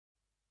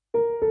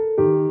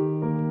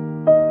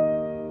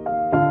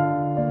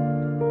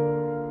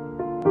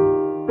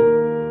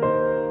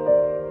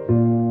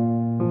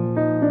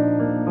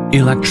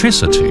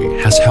Electricity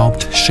has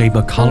helped shape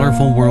a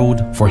colorful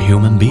world for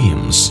human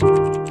beings.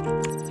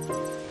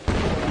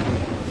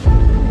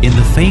 In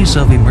the face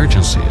of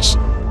emergencies,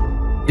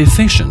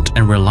 efficient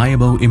and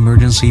reliable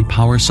emergency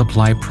power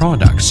supply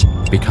products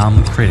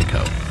become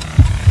critical.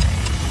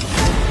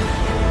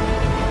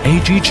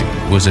 AGG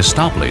was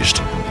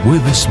established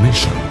with this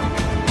mission.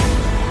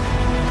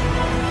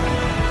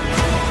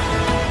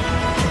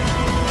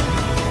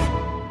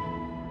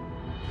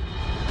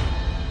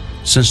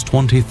 Since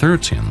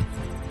 2013,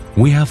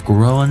 we have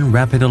grown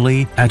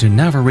rapidly at an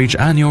average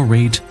annual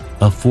rate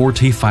of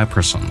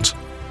 45%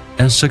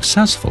 and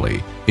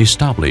successfully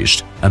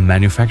established a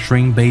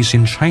manufacturing base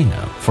in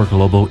China for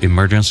global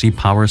emergency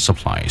power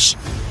supplies,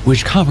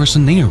 which covers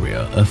an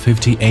area of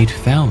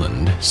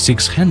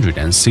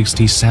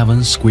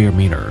 58,667 square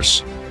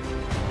meters.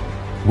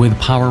 With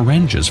power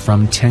ranges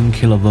from 10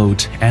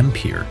 kilovolt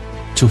ampere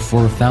to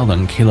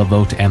 4,000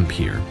 kilovolt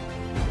ampere,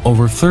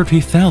 over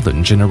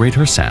 30,000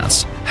 generator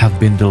sets have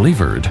been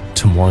delivered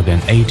to more than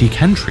 80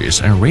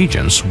 countries and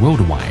regions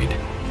worldwide.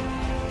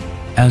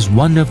 As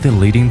one of the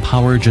leading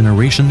power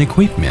generation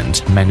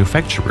equipment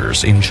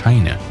manufacturers in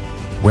China,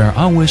 we are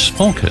always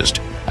focused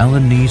on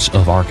the needs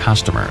of our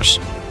customers,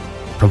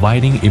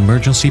 providing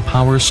emergency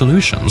power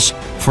solutions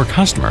for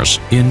customers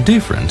in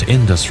different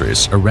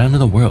industries around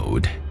the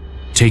world,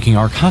 taking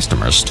our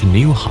customers to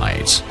new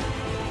heights.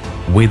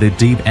 With a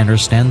deep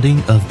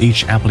understanding of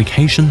each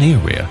application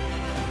area,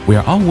 we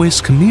are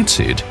always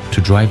committed to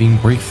driving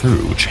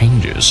breakthrough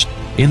changes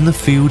in the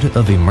field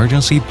of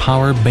emergency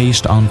power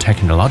based on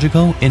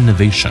technological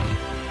innovation.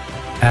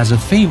 As a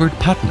favored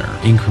partner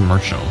in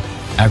commercial,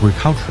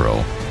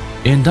 agricultural,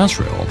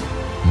 industrial,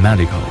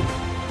 medical,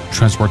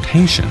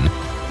 transportation,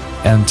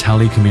 and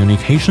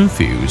telecommunication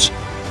fields,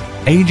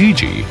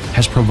 AGG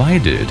has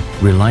provided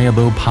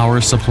reliable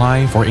power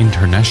supply for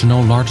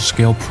international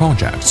large-scale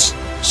projects,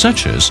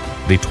 such as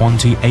the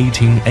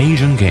 2018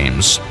 Asian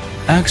Games,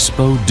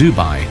 Expo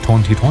Dubai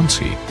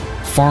 2020,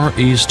 Far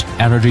East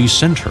Energy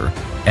Center,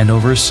 and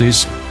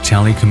overseas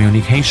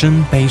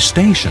telecommunication base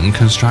station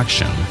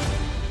construction.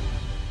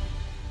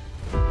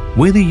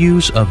 With the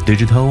use of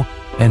digital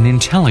and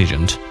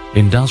intelligent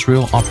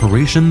industrial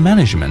operation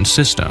management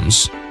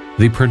systems,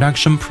 the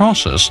production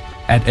process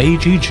at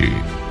AGG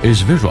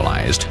is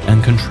visualized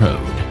and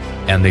controlled,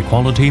 and the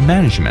quality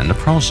management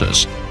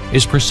process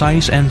is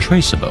precise and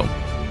traceable.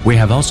 We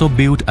have also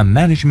built a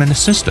management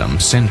system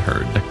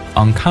centered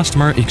on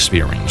customer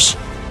experience,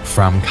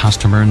 from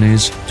customer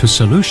needs to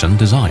solution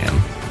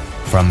design,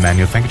 from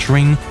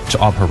manufacturing to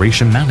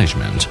operation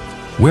management.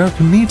 We are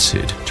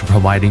committed to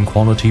providing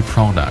quality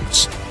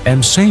products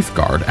and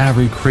safeguard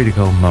every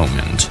critical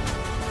moment.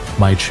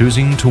 By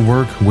choosing to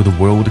work with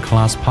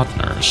world-class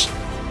partners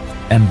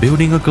and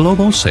building a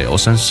global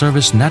sales and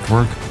service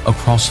network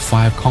across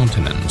 5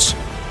 continents,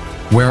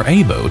 we are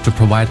able to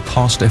provide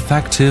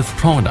cost-effective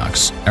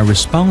products and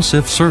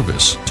responsive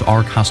service to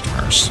our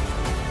customers.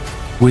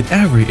 With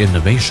every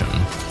innovation,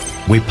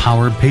 we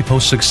power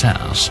people's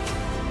success.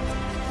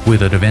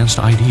 With advanced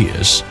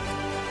ideas,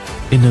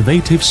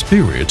 innovative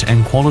spirit,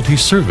 and quality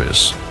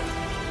service,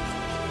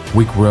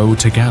 we grow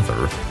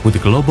together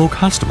with global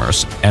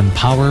customers and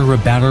power a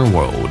better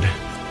world.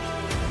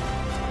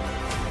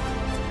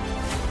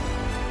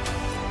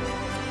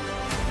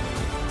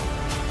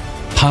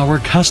 Power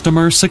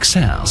customer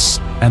success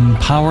and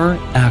power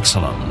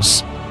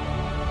excellence.